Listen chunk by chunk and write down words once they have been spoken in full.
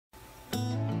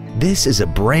This is a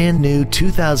brand new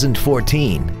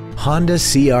 2014 Honda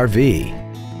CR-V.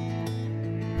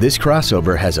 This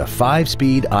crossover has a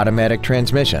 5-speed automatic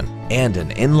transmission and an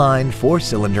inline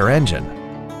 4-cylinder engine.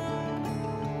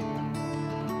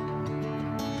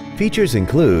 Features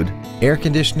include air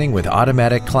conditioning with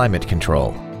automatic climate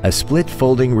control, a split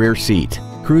folding rear seat,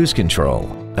 cruise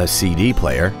control, a CD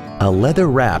player, a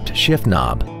leather-wrapped shift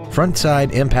knob, front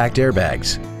side impact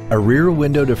airbags, a rear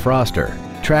window defroster,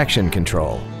 traction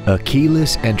control, a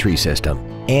keyless entry system,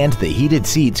 and the heated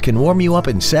seats can warm you up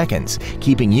in seconds,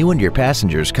 keeping you and your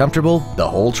passengers comfortable the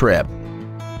whole trip.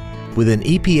 With an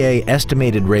EPA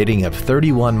estimated rating of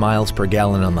 31 miles per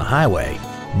gallon on the highway,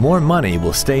 more money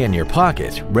will stay in your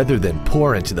pocket rather than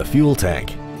pour into the fuel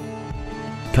tank.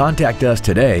 Contact us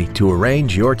today to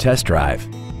arrange your test drive.